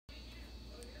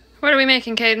What are we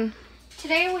making, Caden?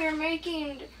 Today we are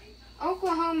making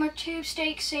Oklahoma tube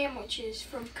steak sandwiches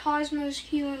from Kosmos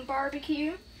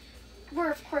Barbecue. We're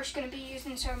of course going to be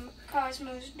using some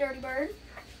Kosmos Dirty Bird.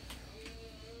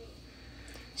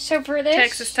 So for this...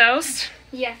 Texas toast?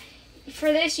 Yeah.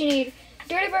 For this you need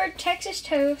Dirty Bird Texas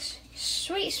toast,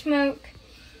 sweet smoke,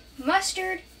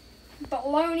 mustard,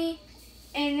 bologna,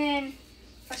 and then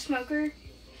a smoker,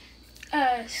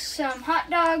 some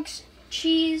hot dogs,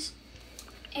 cheese,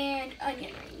 and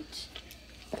onion rings.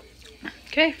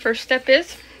 Okay, first step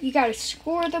is? You gotta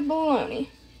score the bologna.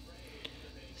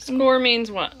 Score means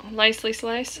what? Lightly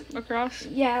slice across?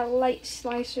 Yeah, light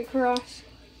slice across.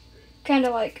 Kind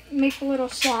of like make little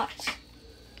slots.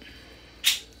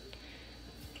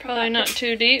 Probably not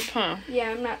too deep, huh? Yeah,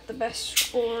 I'm not the best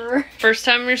scorer. First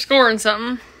time you're scoring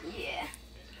something. Yeah.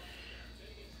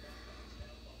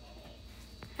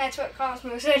 That's what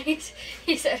Cosmo said.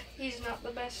 He said he's not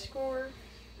the best scorer.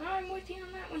 I'm with you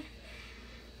on that one.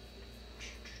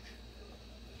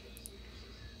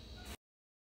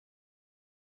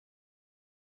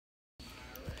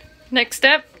 Next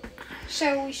step?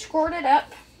 So we scored it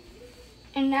up.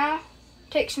 And now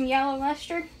take some yellow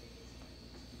mustard.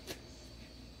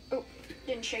 Oh,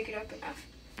 didn't shake it up enough.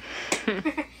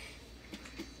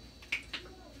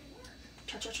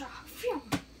 Cha-cha-cha.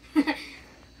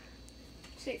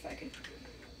 See if I can.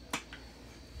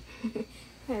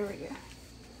 There we go.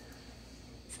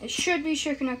 It should be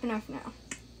shaken up enough now.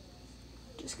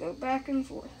 Just go back and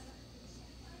forth.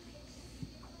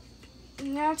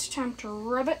 Now it's time to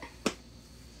rub it.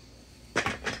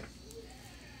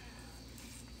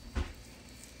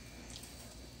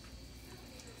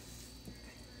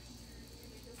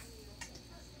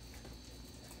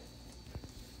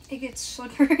 It gets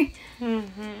slippery.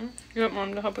 Mm-hmm. You want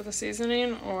Mom to help with the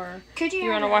seasoning, or Could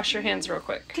you want to wash your hands real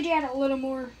quick? Could you add a little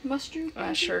more mustard?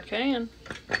 I sure can.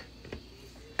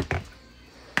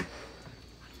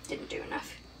 Didn't do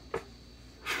enough.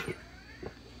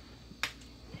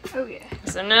 Oh yeah.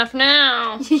 It's enough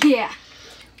now. Yeah.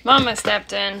 Mama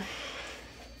stepped in.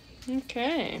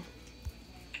 Okay.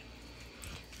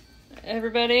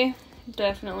 Everybody,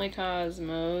 definitely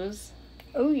Cosmos.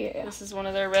 Oh yeah. This is one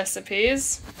of their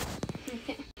recipes.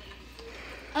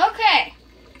 Okay.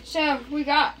 So we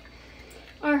got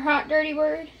our hot dirty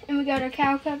bird and we got our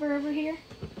cow cover over here.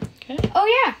 Okay. Oh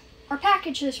yeah. Our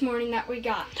package this morning that we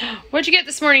got. What'd you get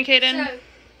this morning, Caden? So,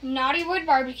 Naughty Wood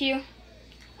Barbecue.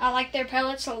 I like their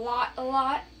pellets a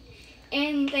lot.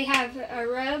 And they have a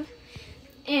rub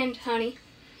and honey.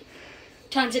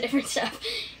 Tons of different stuff.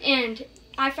 And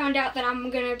I found out that I'm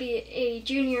going to be a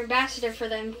junior ambassador for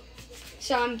them.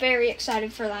 So I'm very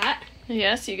excited for that.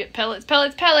 Yes, you get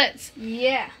pellets.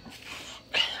 Yeah.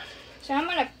 So I'm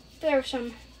going to throw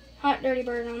some hot dirty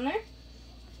bird on there.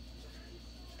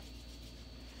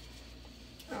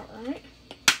 Alright.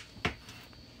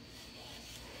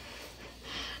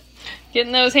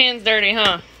 Getting those hands dirty,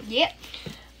 huh? Yep.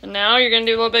 And now you're going to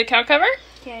do a little bit of cow cover?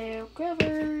 Cow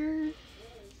cover.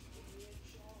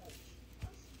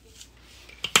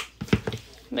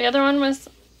 The other one was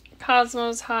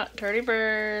Cosmos Hot Dirty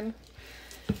Bird.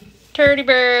 Dirty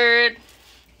Bird.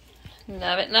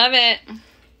 Love it, love it.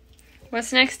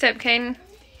 What's the next step, Caden?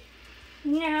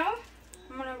 Now,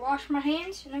 I'm going to wash my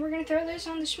hands, and then we're going to throw this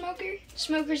on the smoker. The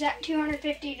smoker's at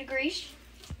 250 degrees.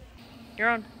 You're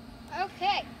on.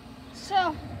 Okay,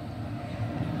 so,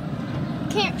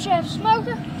 Camp Chef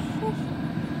smoker.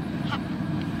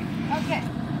 Okay.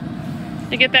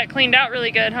 You get that cleaned out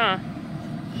really good, huh?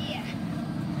 Yeah.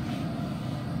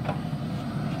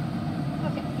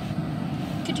 Okay.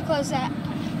 Could you close that?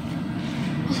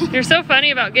 You're so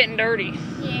funny about getting dirty.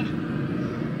 Yeah.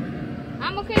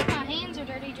 I'm okay if my hands are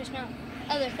dirty, just not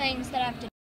other things that I have to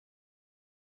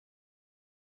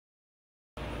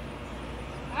do.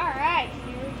 Alright,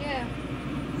 here we go.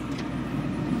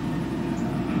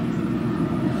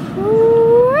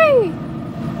 Woo-wee.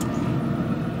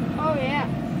 Oh yeah.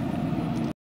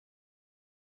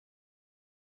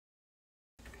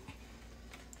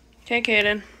 Okay,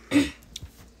 Caden.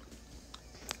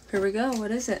 Here we go.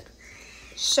 What is it?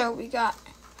 So we got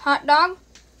hot dog.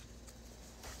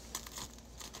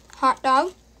 Hot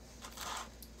dog.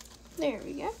 There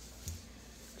we go.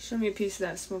 Show me a piece of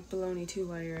that smoked bologna too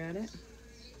while you're at it.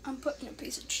 I'm putting a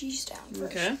piece of cheese down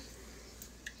first. Okay.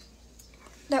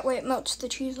 That way it melts the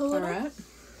cheese a little. Alright.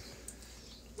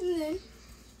 And then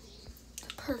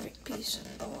the perfect piece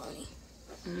of bologna.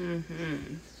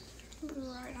 Mm-hmm.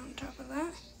 Right on top of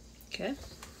that. Okay.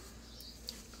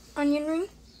 Onion ring.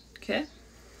 Okay.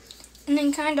 And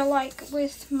then kind of like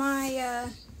with my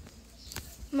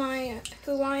my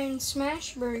Hawaiian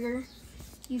smash burger,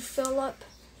 you fill up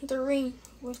the ring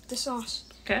with the sauce.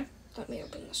 Okay. Let me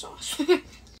open the sauce.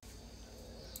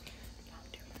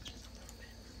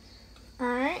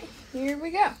 Alright, here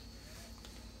we go.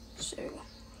 So,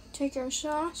 take our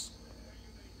sauce.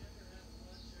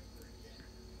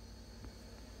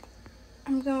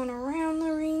 I'm going around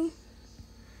the ring.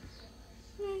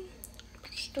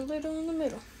 Just a little in the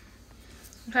middle.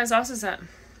 What kind of sauce is that?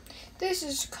 This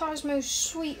is Kosmos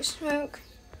Sweet Smoke.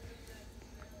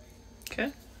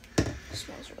 Okay. It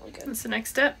smells really good. What's the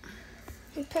next step?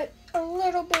 We put a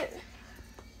little bit.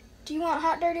 Do you want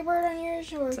hot dirty bird on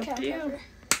yours or It's cow up to you. pepper?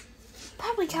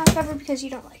 Probably cow pepper because you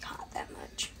don't like hot that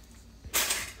much.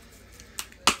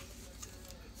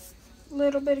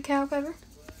 Little bit of cow pepper.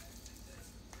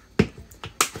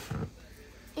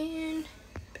 And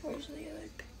where's the other?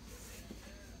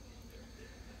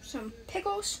 Some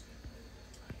pickles.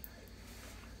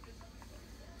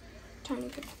 Tiny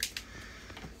pickle.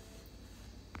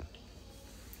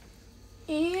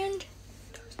 And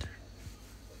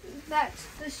that's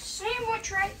the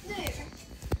sandwich right there.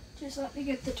 Just let me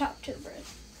get the top to the bread.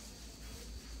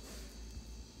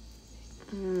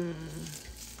 Mmm.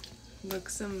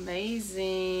 Looks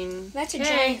amazing. That's a Okay,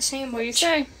 giant sandwich.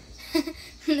 What do you say?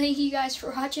 Thank you guys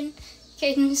for watching.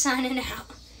 Caden signing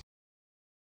out.